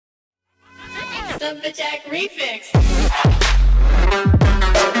of the Jack Refix.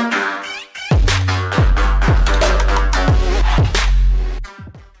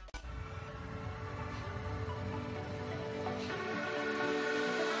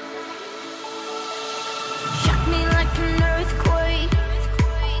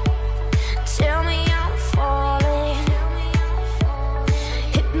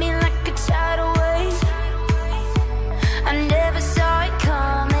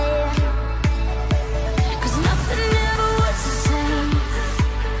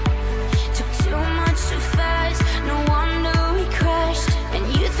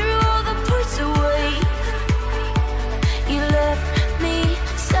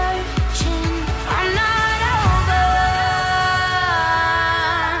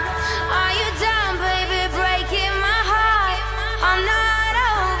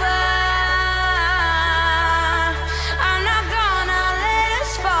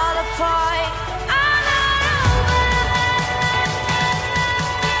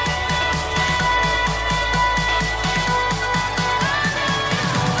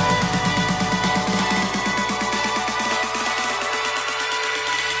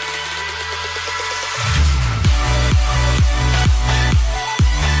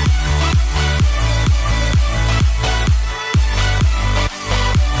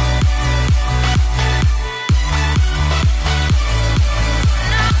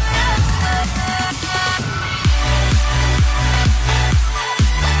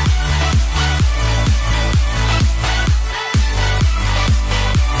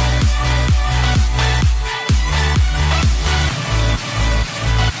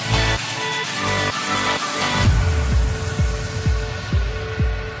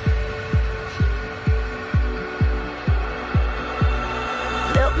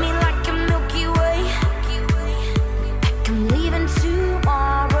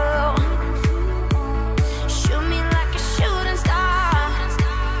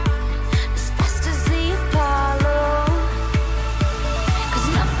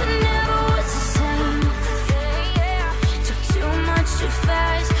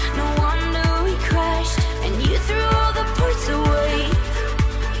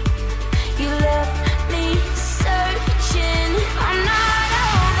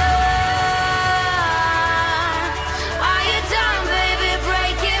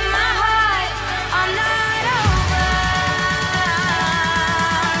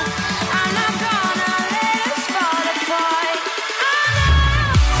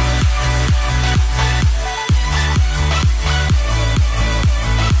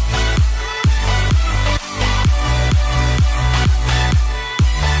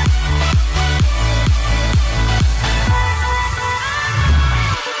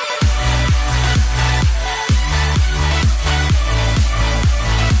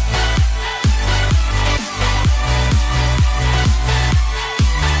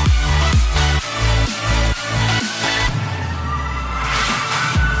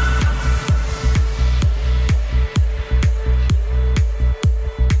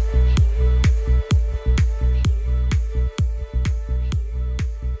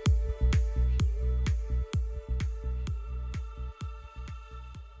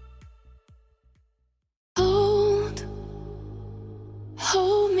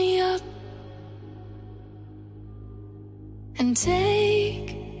 And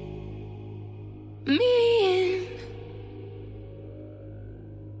take me in.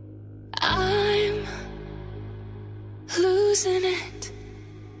 I'm losing it,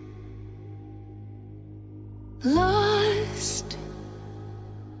 lost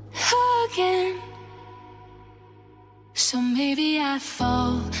again. So maybe I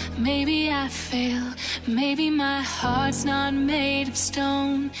fall, maybe I fail, maybe my heart's not made of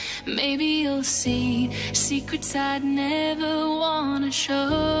stone. Maybe you'll see secrets I'd never wanna show.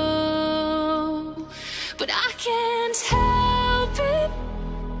 But I can't help it,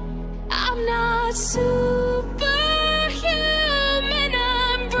 I'm not superhuman,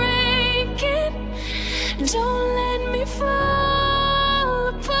 I'm breaking. Don't let me fall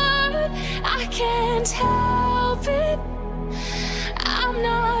apart, I can't help it, I'm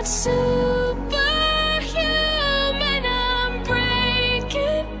not superhuman, I'm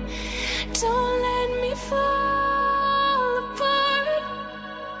breaking. Don't let me fall apart.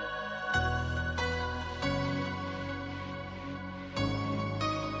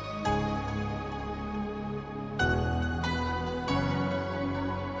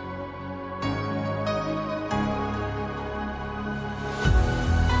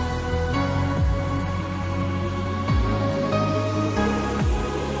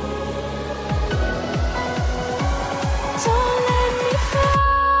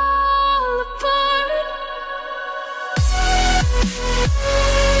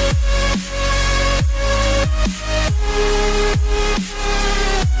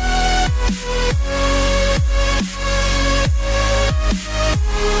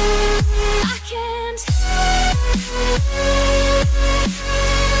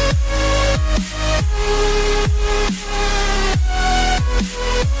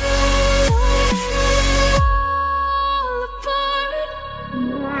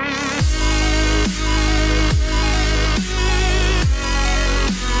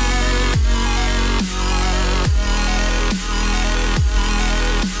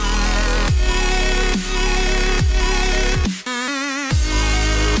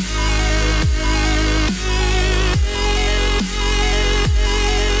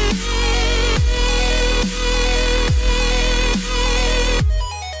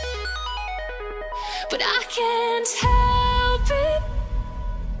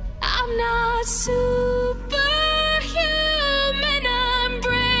 I'm not superhuman, I'm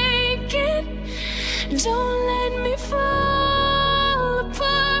breaking. Don't let me fall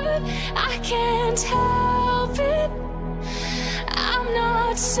apart, I can't help it. I'm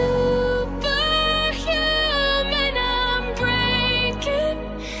not superhuman, I'm breaking.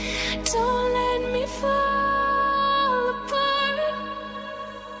 Don't let me fall apart.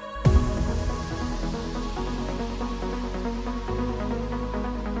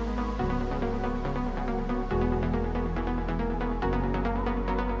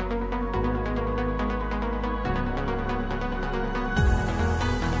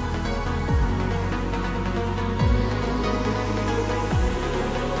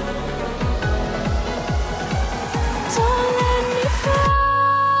 Don't let me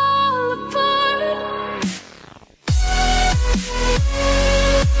fall apart.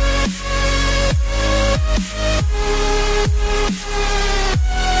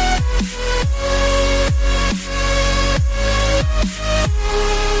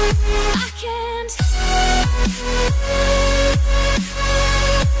 I can't.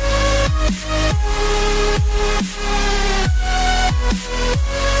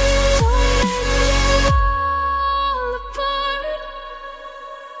 Don't let me fall apart.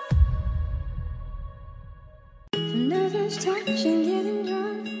 Another's touch and getting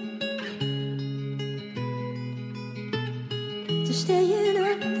drunk, just staying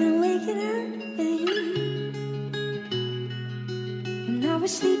up and waking up with you. And now we're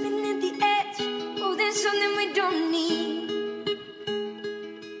sleeping at the edge. Oh, there's something we don't need.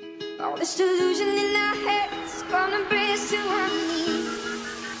 All this delusion in our heads is gonna bring us to our knees.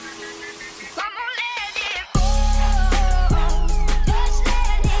 Come on, let it go. Just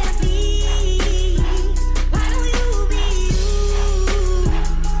let it be. Why don't you be you,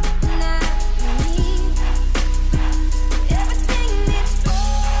 not me? Everything that's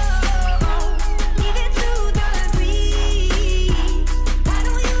wrong, leave it to the breeze. Why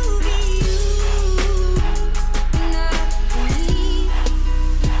don't you be you, not me?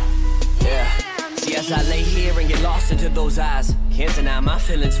 Yeah. See, as I lay here and get lost into those eyes, can't deny my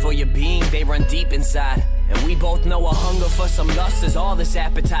feelings for your being, they run deep inside. And we both know a hunger for some lust is all that's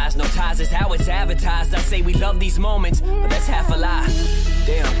appetized. No ties is how it's advertised. I say we love these moments, but that's half a lie.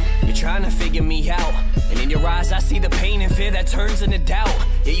 Damn, you're trying to figure me out, and in your eyes I see the pain and fear that turns into doubt.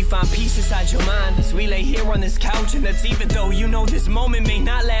 Yeah, you find peace inside your mind as we lay here on this couch, and that's even though you know this moment may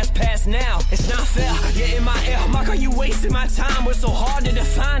not last past now. It's not fair, you're in my air, Mark, are you wasting my time? We're so hard to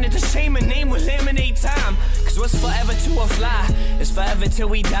define, it's a shame a name will eliminate time. Cause what's forever to a fly is forever till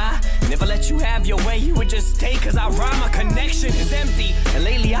we die. Never let you have your way, you would just stay cause I rhyme. My connection is empty, and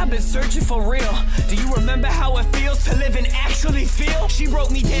lately I've been searching for real. Do you remember how it feels to live and actually feel? She broke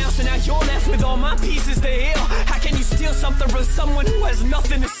me down, so now you're left with all my pieces to heal. How can you steal something from someone who has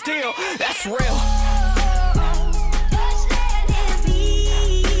nothing to steal? That's real. Just let it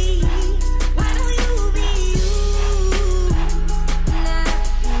be. Why don't you be you, not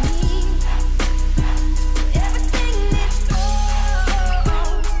me? Everything that's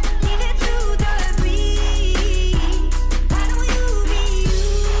wrong, leave it to the breeze. Why don't you be you,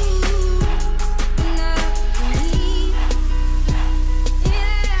 not me?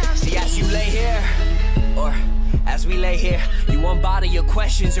 Yeah. See, as you lay here, or as we lay here, you unbother your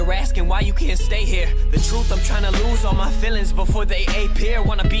questions, you're asking why you can't stay here. The truth, I'm trying to lose all my feelings before they appear.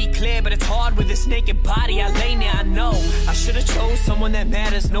 Wanna be clear, but it's hard with this naked body I lay near. I know I should've chose someone that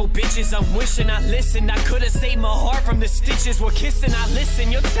matters, no bitches. I'm wishing I listened, I could've saved my heart from the stitches. We're kissing, I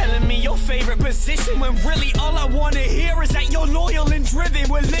listen, you're telling me your favorite position, when really all I wanna hear is that you're loyal and driven.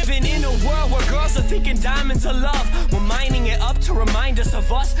 We're living in a world where girls are thinking diamonds are love. We're mining it up to remind us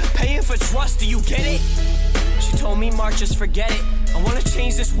of us, paying for trust, do you get it? She told me, Mark, just forget it. I wanna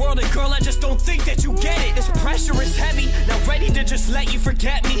change this world, and girl, I just don't think that you get it. This pressure is heavy, not ready to just let you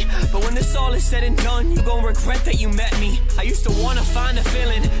forget me. But when this all is said and done, you gon' regret that you met me. I used to wanna find a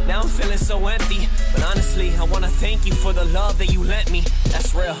feeling, now I'm feeling so empty. But honestly, I wanna thank you for the love that you lent me.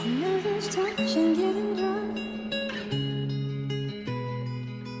 That's real. Another's touch and getting drunk,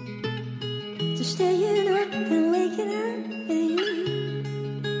 just staying up and waking up with you.